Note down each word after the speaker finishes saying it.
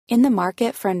In the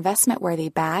market for investment-worthy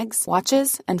bags,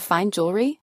 watches, and fine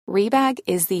jewelry, Rebag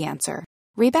is the answer.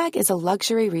 Rebag is a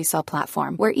luxury resale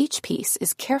platform where each piece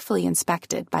is carefully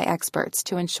inspected by experts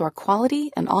to ensure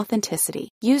quality and authenticity.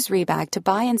 Use Rebag to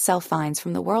buy and sell finds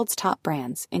from the world's top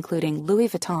brands, including Louis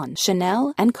Vuitton,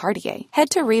 Chanel, and Cartier. Head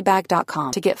to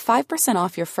Rebag.com to get 5%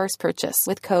 off your first purchase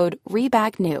with code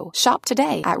REBAGNEW. Shop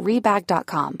today at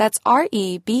Rebag.com. That's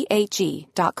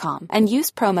REBAG.com. And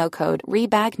use promo code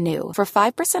REBAGNEW for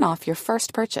 5% off your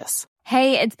first purchase.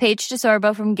 Hey, it's Paige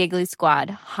DeSorbo from Giggly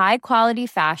Squad. High quality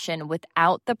fashion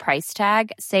without the price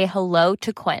tag. Say hello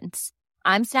to Quince.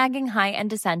 I'm snagging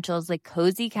high-end essentials like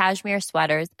cozy cashmere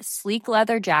sweaters, sleek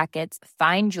leather jackets,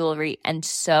 fine jewelry, and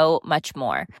so much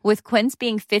more. With Quince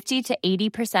being 50 to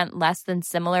 80% less than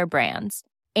similar brands.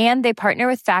 And they partner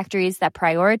with factories that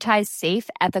prioritize safe,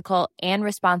 ethical, and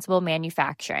responsible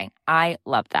manufacturing. I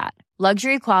love that.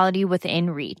 Luxury quality within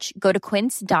reach. Go to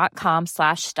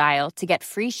quince.com/style to get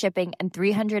free shipping and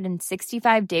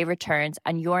 365-day returns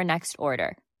on your next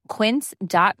order.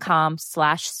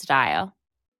 Quince.com/style.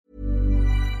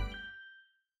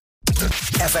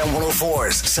 FM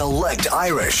 104's Select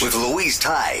Irish with Louise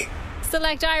Ty.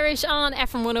 Select Irish on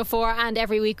FM 104, and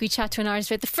every week we chat to an artist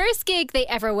about the first gig they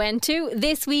ever went to.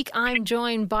 This week I'm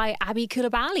joined by Aby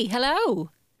Coulibaly.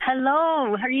 Hello.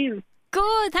 Hello, how are you?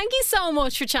 Good, thank you so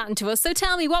much for chatting to us. So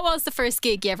tell me, what was the first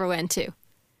gig you ever went to?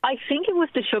 I think it was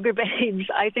the Sugar Babes.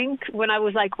 I think when I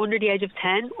was like under the age of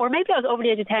 10, or maybe I was over the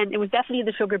age of 10, it was definitely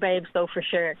the Sugar Babes though, for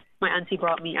sure. My auntie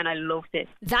brought me and I loved it.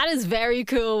 That is a very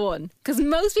cool one, because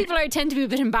most people tend to be a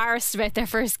bit embarrassed about their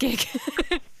first gig.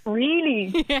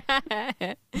 Really? Yeah.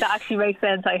 That actually makes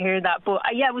sense, I hear that. But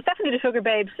yeah, it was definitely the Sugar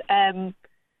Babes.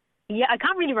 Yeah, I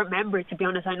can't really remember it, to be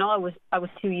honest. I know I was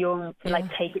too young to like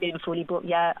take it in fully, but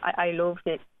yeah, I loved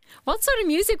it. What sort of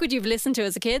music would you have listened to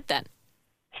as a kid then?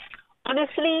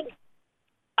 Honestly,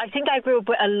 I think I grew up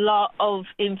with a lot of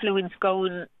influence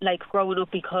growing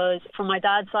up, because from my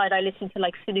dad's side I listened to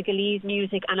like Senegalese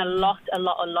music and a lot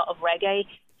of reggae.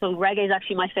 So reggae is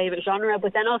actually my favourite genre.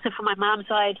 But then also from my mom's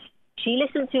side, she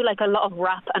listened to like a lot of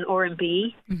rap and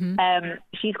R&B. Mm-hmm.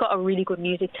 She's got a really good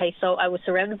music taste. So I was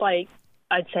surrounded by,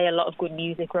 I'd say, a lot of good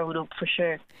music growing up, for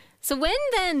sure. So when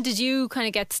then did you kind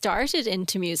of get started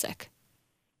into music?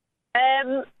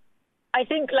 I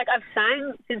think like I've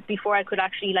sang since before I could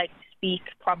actually like speak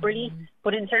properly.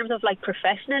 But in terms of like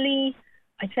professionally,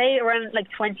 I'd say around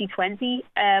like 2020.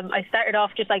 I started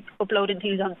off just like uploading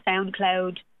things on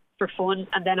SoundCloud for fun,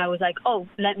 and then I was like, oh,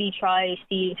 let me try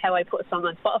see how I put a song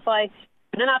on Spotify.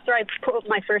 And then after I put up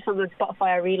my first song on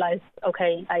Spotify, I realised,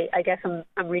 okay, I guess I'm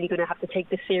really going to have to take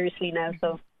this seriously now.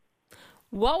 So,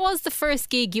 what was the first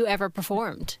gig you ever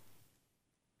performed?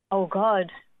 Oh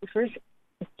God, the first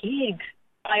gig.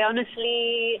 I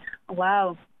honestly,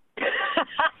 wow.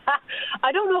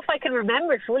 I don't know if I can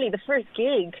remember fully the first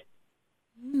gig.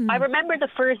 I remember the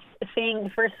first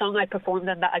song I performed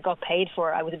and that I got paid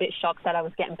for. I was a bit shocked that I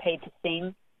was getting paid to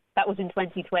sing. That was in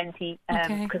 2020,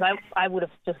 because I would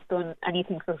have just done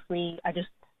anything for free. I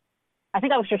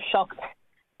think I was just shocked.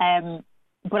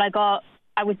 But I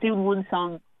was doing one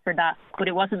song for that, but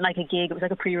it wasn't like a gig. It was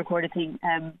like a pre-recorded thing.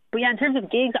 But yeah, in terms of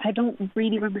gigs, I don't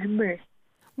really remember.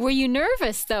 Were you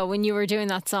nervous though when you were doing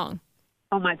that song?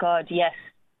 Oh my God, yes.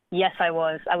 Yes, I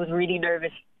was. I was really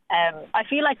nervous. I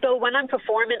feel like though when I'm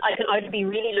performing, I can either be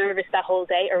really nervous that whole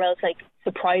day or else like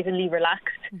surprisingly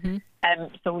relaxed. Mm-hmm.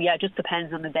 So yeah, it just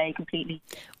depends on the day completely.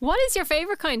 What is your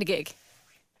favourite kind of gig?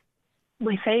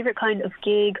 My favourite kind of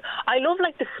gig? I love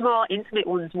like the small intimate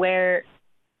ones where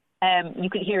you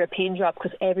can hear a pin drop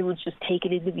because everyone's just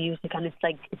taking in the music and it's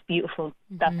beautiful.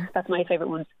 Mm-hmm. That's my favourite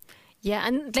ones. Yeah,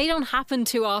 and they don't happen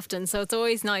too often, so it's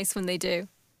always nice when they do.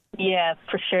 Yeah,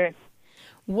 for sure.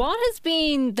 What has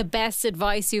been the best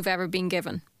advice you've ever been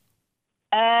given?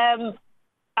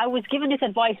 I was given this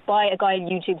advice by a guy on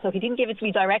YouTube, so he didn't give it to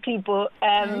me directly, but...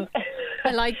 I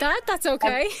like that. That's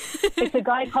okay. It's a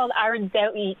guy called Aaron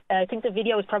Doughty. I think the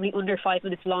video was probably under 5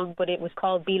 minutes long, but it was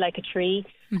called Be Like a Tree.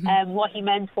 Mm-hmm. What he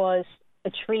meant was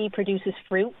a tree produces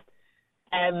fruit,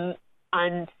 and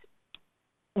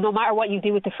no matter what you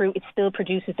do with the fruit, it still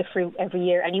produces the fruit every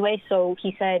year anyway. So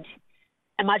he said,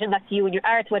 imagine that's you and your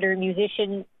art, whether a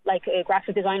musician, like a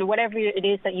graphic designer, whatever it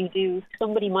is that you do,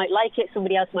 somebody might like it,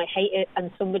 somebody else might hate it,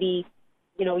 and somebody,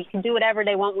 you can do whatever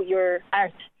they want with your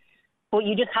art, but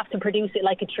you just have to produce it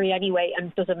like a tree anyway, and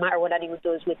it doesn't matter what anyone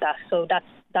does with that. So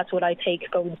that's what I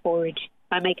take going forward.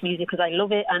 I make music because I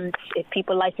love it, and if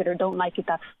people like it or don't like it,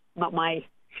 that's not my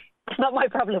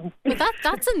problem. But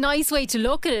that's a nice way to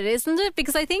look at it, isn't it?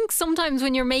 Because I think sometimes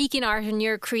when you're making art and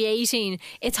you're creating,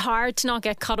 it's hard to not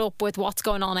get caught up with what's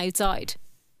going on outside.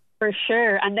 For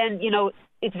sure. And then,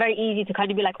 it's very easy to kind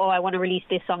of be like, oh, I want to release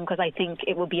this song because I think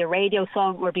it will be a radio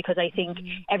song or because I think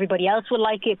everybody else would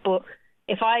like it. But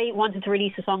if I wanted to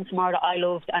release a song tomorrow that I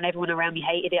loved and everyone around me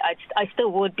hated it, I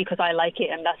still would because I like it,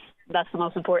 and that's the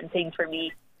most important thing for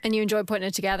me. And you enjoy putting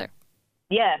it together.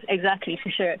 Yeah, exactly, for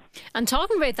sure. And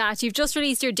talking about that, you've just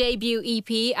released your debut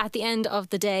EP, At the End of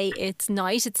the Day, It's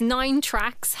Night. It's 9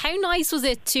 tracks. How nice was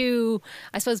it to,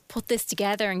 I suppose, put this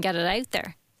together and get it out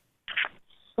there?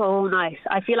 So nice.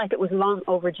 I feel like it was long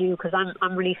overdue because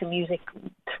I'm releasing music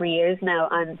 3 years now,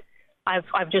 and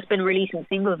I've just been releasing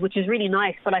singles, which is really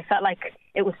nice, but I felt like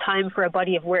it was time for a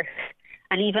body of work.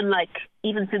 And even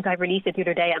since I released it the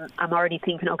other day, I'm already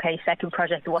thinking, okay, second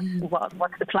project, what's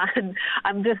the plan?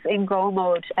 I'm just in go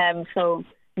mode. So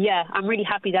yeah, I'm really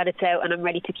happy that it's out, and I'm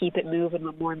ready to keep it moving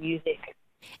with more music.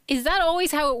 Is that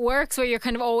always how it works, where you're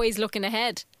kind of always looking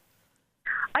ahead?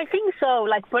 I think so.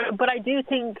 But I do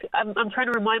think I'm trying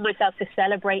to remind myself to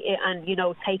celebrate it and, you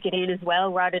know, take it in as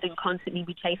well, rather than constantly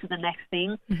be chasing the next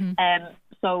thing.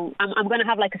 So I'm going to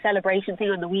have like a celebration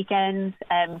thing on the weekends,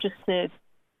 just to,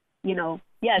 you know,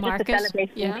 just to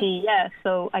celebrate the EP. Yeah.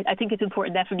 So I think it's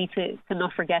important definitely to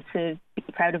not forget to be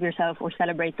proud of yourself or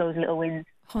celebrate those little wins.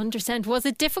 100%. Was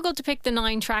it difficult to pick the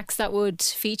 9 tracks that would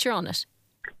feature on it?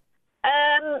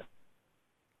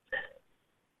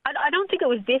 I don't think it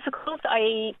was difficult.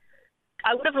 I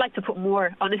would have liked to put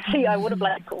more, honestly. I would have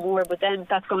liked to put more, but then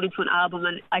that's going into an album,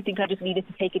 and I think I just needed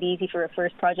to take it easy for a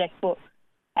first project. But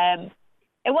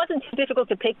it wasn't too difficult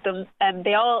to pick them.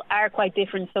 They all are quite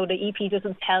different, so the EP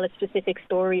doesn't tell a specific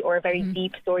story or a very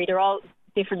deep story. They're all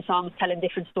different songs telling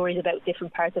different stories about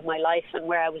different parts of my life and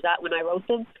where I was at when I wrote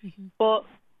them. But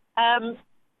I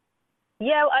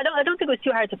don't think it was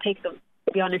too hard to pick them,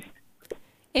 to be honest.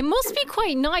 It must be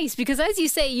quite nice because, as you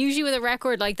say, usually with a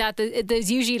record like that, there's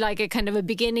usually like a kind of a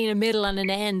beginning, a middle and an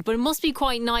end. But it must be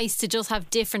quite nice to just have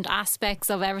different aspects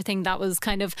of everything that was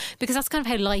kind of, because that's kind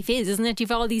of how life is, isn't it?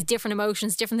 You've all these different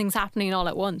emotions, different things happening all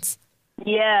at once.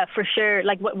 Yeah, for sure.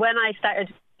 Like when I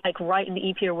started like writing the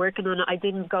EP or working on it, I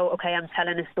didn't go, okay, I'm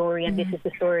telling a story and this is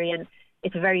the story and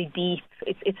it's very deep.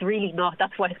 It's really not.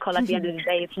 That's why it's called At the End of the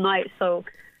Day, It's Night. So,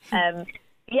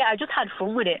 yeah, I just had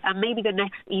fun with it, and maybe the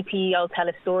next EP I'll tell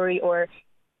a story, or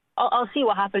I'll see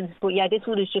what happens. But yeah, this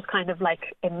one is just kind of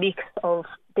like a mix of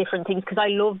different things, because I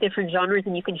love different genres,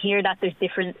 and you can hear that there's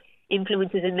different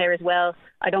influences in there as well.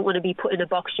 I don't want to be put in a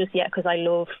box just yet because I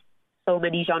love so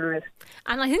many genres.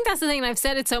 And I think that's the thing, and I've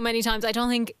said it so many times, I don't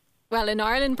think, well, in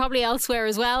Ireland, probably elsewhere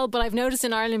as well, but I've noticed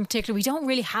in Ireland in particular, we don't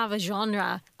really have a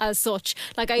genre as such.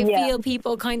 Like I feel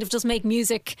people kind of just make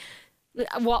music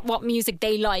what music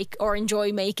they like or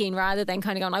enjoy making, rather than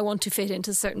kind of going, I want to fit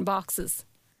into certain boxes.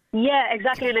 Yeah,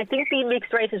 exactly. And I think being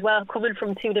mixed race as well, coming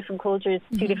from 2 different cultures,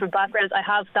 2 different backgrounds, I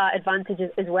have that advantage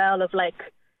as well of, like,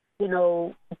 you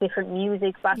know, different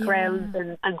music backgrounds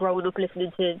and growing up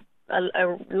listening to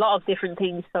a lot of different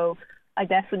things. So I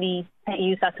definitely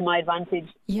use that to my advantage.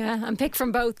 Yeah, and pick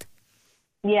from both.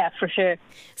 Yeah, for sure.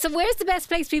 So where's the best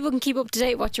place people can keep up to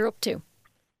date what you're up to?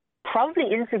 Probably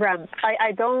Instagram.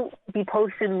 I don't be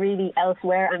posting really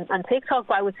elsewhere, and TikTok,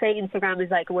 but I would say Instagram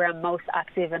is like where I'm most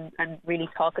active and really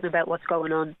talking about what's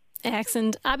going on.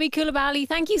 Excellent. Aby Coulibaly,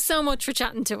 thank you so much for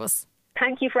chatting to us.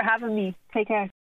 Thank you for having me. Take care.